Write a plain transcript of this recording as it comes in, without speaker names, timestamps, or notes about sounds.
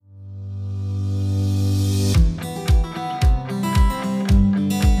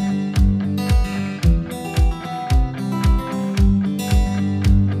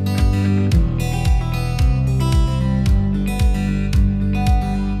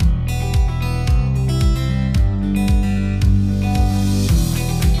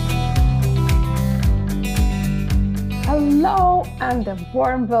and a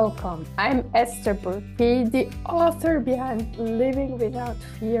warm welcome. I'm Esther Buerki, the author behind Living Without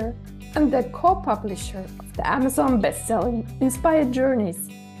Fear and the co-publisher of the Amazon best-selling Inspired Journeys.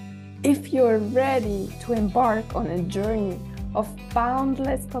 If you're ready to embark on a journey of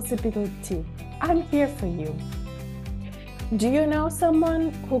boundless possibility, I'm here for you. Do you know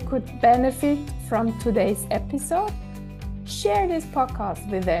someone who could benefit from today's episode? Share this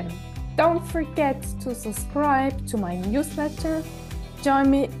podcast with them. Don't forget to subscribe to my newsletter, join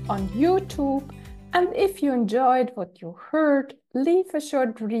me on YouTube, and if you enjoyed what you heard, leave a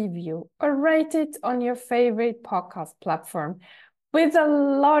short review or rate it on your favorite podcast platform with a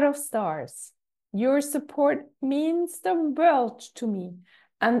lot of stars. Your support means the world to me,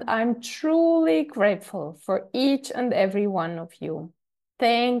 and I'm truly grateful for each and every one of you.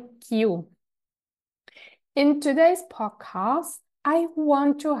 Thank you. In today's podcast, I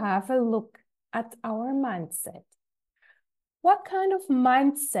want to have a look at our mindset. What kind of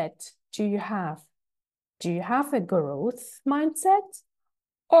mindset do you have? Do you have a growth mindset?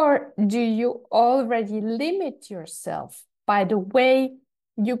 Or do you already limit yourself by the way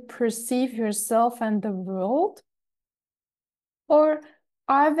you perceive yourself and the world? Or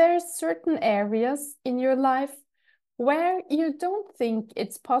are there certain areas in your life where you don't think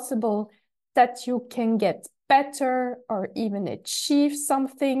it's possible that you can get better or even achieve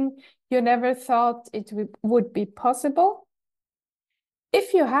something you never thought it would be possible?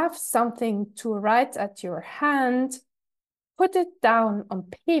 If you have something to write at your hand, put it down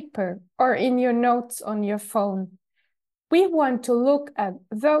on paper or in your notes on your phone. We want to look at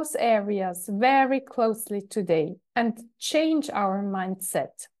those areas very closely today and change our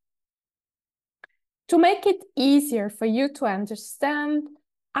mindset. To make it easier for you to understand,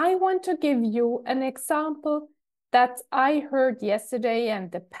 I want to give you an example that I heard yesterday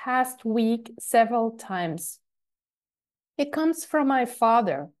and the past week several times. It comes from my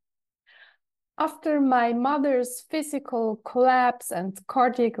father. After my mother's physical collapse and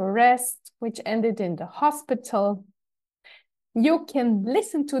cardiac arrest, which ended in the hospital, you can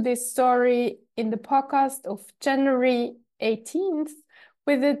listen to this story in the podcast of January 18th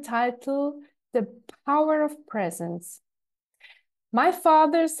with the title, The Power of Presence. My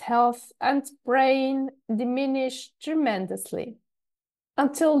father's health and brain diminished tremendously.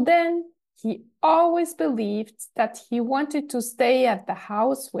 Until then, he always believed that he wanted to stay at the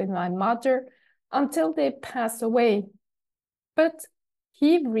house with my mother until they passed away. But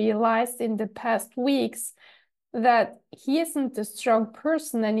he realized in the past weeks that he isn't a strong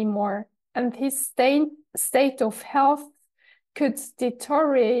person anymore, and his state of health could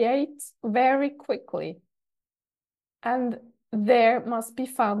deteriorate very quickly. And there must be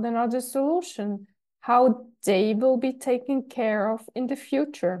found another solution, how they will be taken care of in the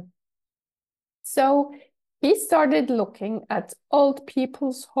future. So he started looking at old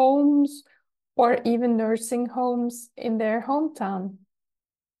people's homes or even nursing homes in their hometown.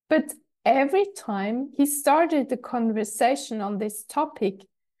 But every time he started the conversation on this topic,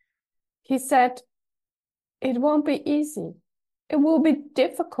 he said, "It won't be easy. It will be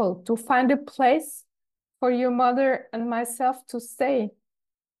difficult to find a place for your mother and myself to stay."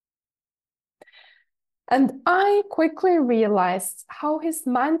 And I quickly realized how his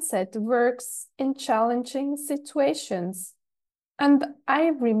mindset works in challenging situations. And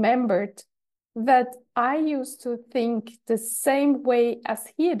I remembered that I used to think the same way as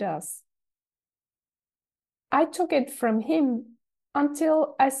he does. I took it from him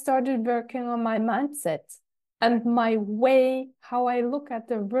until I started working on my mindset and my way how I look at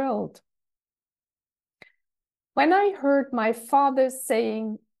the world. When I heard my father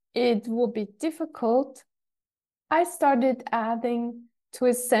saying it would be difficult, I started adding to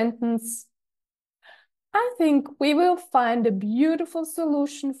his sentence, "I think we will find a beautiful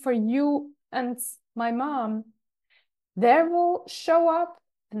solution for you and my mom. There will show up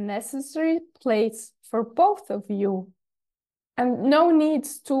a necessary place for both of you, and no need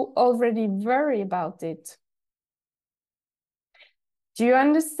to already worry about it." Do you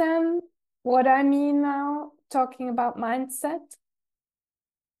understand what I mean now, talking about mindset?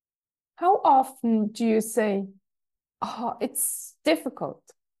 How often do you say, "Oh, it's difficult,"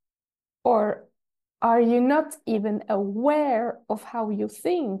 or are you not even aware of how you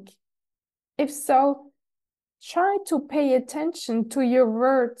think? If so, try to pay attention to your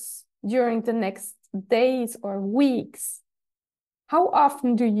words during the next days or weeks. How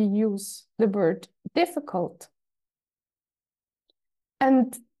often do you use the word difficult?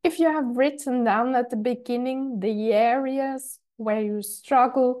 And if you have written down at the beginning the areas where you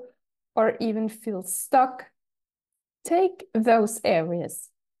struggle or even feel stuck, take those areas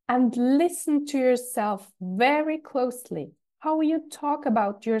and listen to yourself very closely how you talk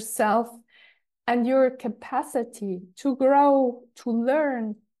about yourself and your capacity to grow, to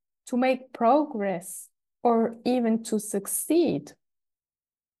learn, to make progress, or even to succeed?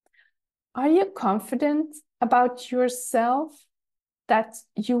 Are you confident about yourself that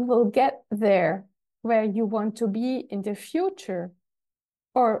you will get there where you want to be in the future,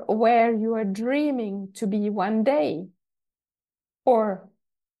 or where you are dreaming to be one day? Or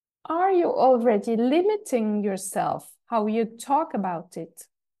are you already limiting yourself how you talk about it?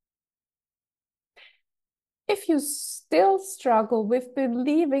 If you still struggle with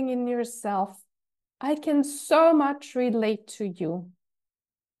believing in yourself, I can so much relate to you.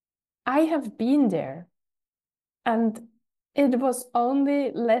 I have been there, and it was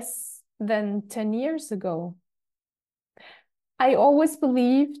only less than 10 years ago. I always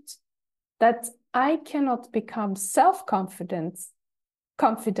believed that I cannot become self-confident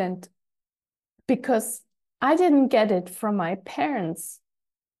because I didn't get it from my parents.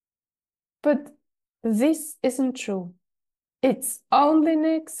 But this isn't true. It's only an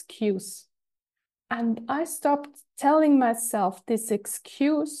excuse. And I stopped telling myself this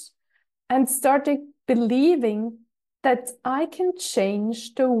excuse and started believing that I can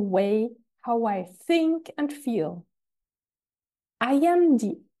change the way how I think and feel. I am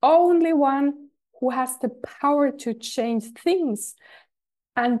the only one who has the power to change things,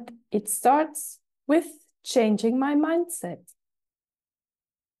 and it starts with changing my mindset.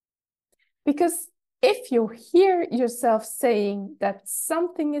 Because if you hear yourself saying that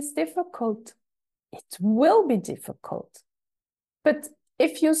something is difficult, it will be difficult. But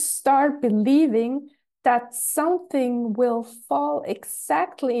if you start believing that something will fall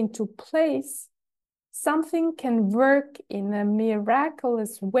exactly into place, something can work in a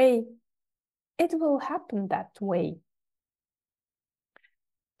miraculous way, it will happen that way.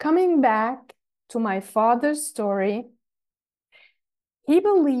 Coming back to my father's story, he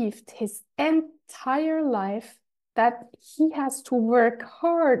believed his entire life that he has to work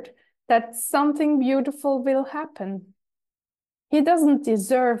hard, that something beautiful will happen. He doesn't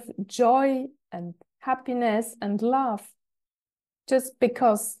deserve joy and happiness and love just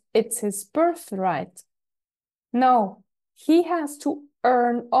because it's his birthright. No, he has to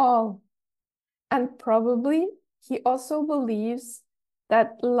earn all. And probably he also believes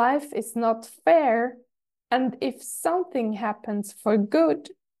that life is not fair, and if something happens for good,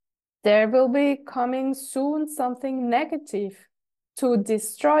 there will be coming soon something negative to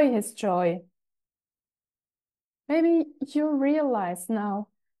destroy his joy. Maybe you realize now,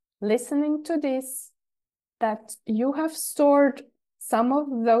 listening to this, that you have stored some of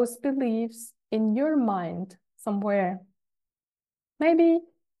those beliefs in your mind somewhere. Maybe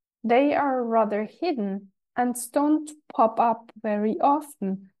they are rather hidden and don't pop up very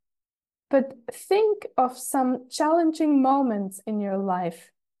often. But think of some challenging moments in your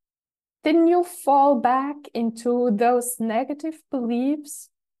life. Didn't you fall back into those negative beliefs,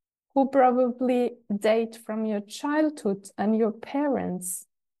 who probably date from your childhood and your parents?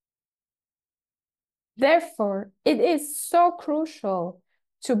 Therefore, it is so crucial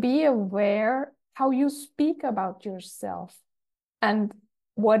to be aware how you speak about yourself and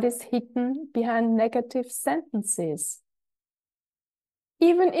what is hidden behind negative sentences.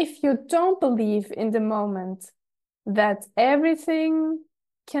 Even if you don't believe in the moment that everything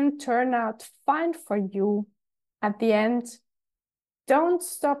can turn out fine for you at the end, don't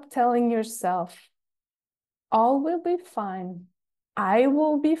stop telling yourself, all will be fine, I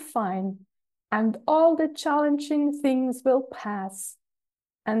will be fine, and all the challenging things will pass,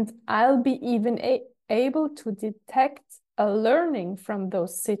 and I'll be even able to detect a learning from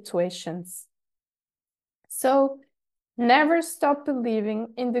those situations. So never stop believing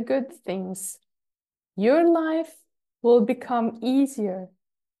in the good things. Your life will become easier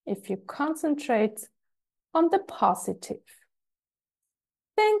if you concentrate on the positive.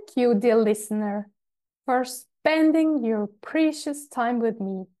 Thank you, dear listener, for spending your precious time with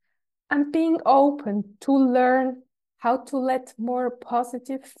me and being open to learn how to let more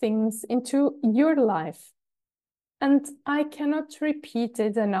positive things into your life. And I cannot repeat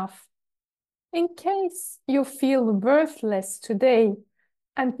it enough. In case you feel worthless today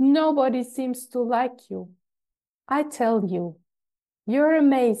and nobody seems to like you, I tell you, you're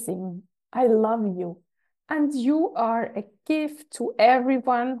amazing, I love you, and you are a gift to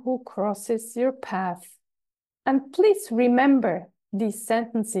everyone who crosses your path. And please remember these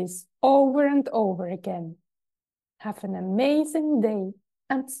sentences over and over again. Have an amazing day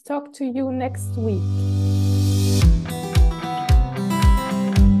and talk to you next week.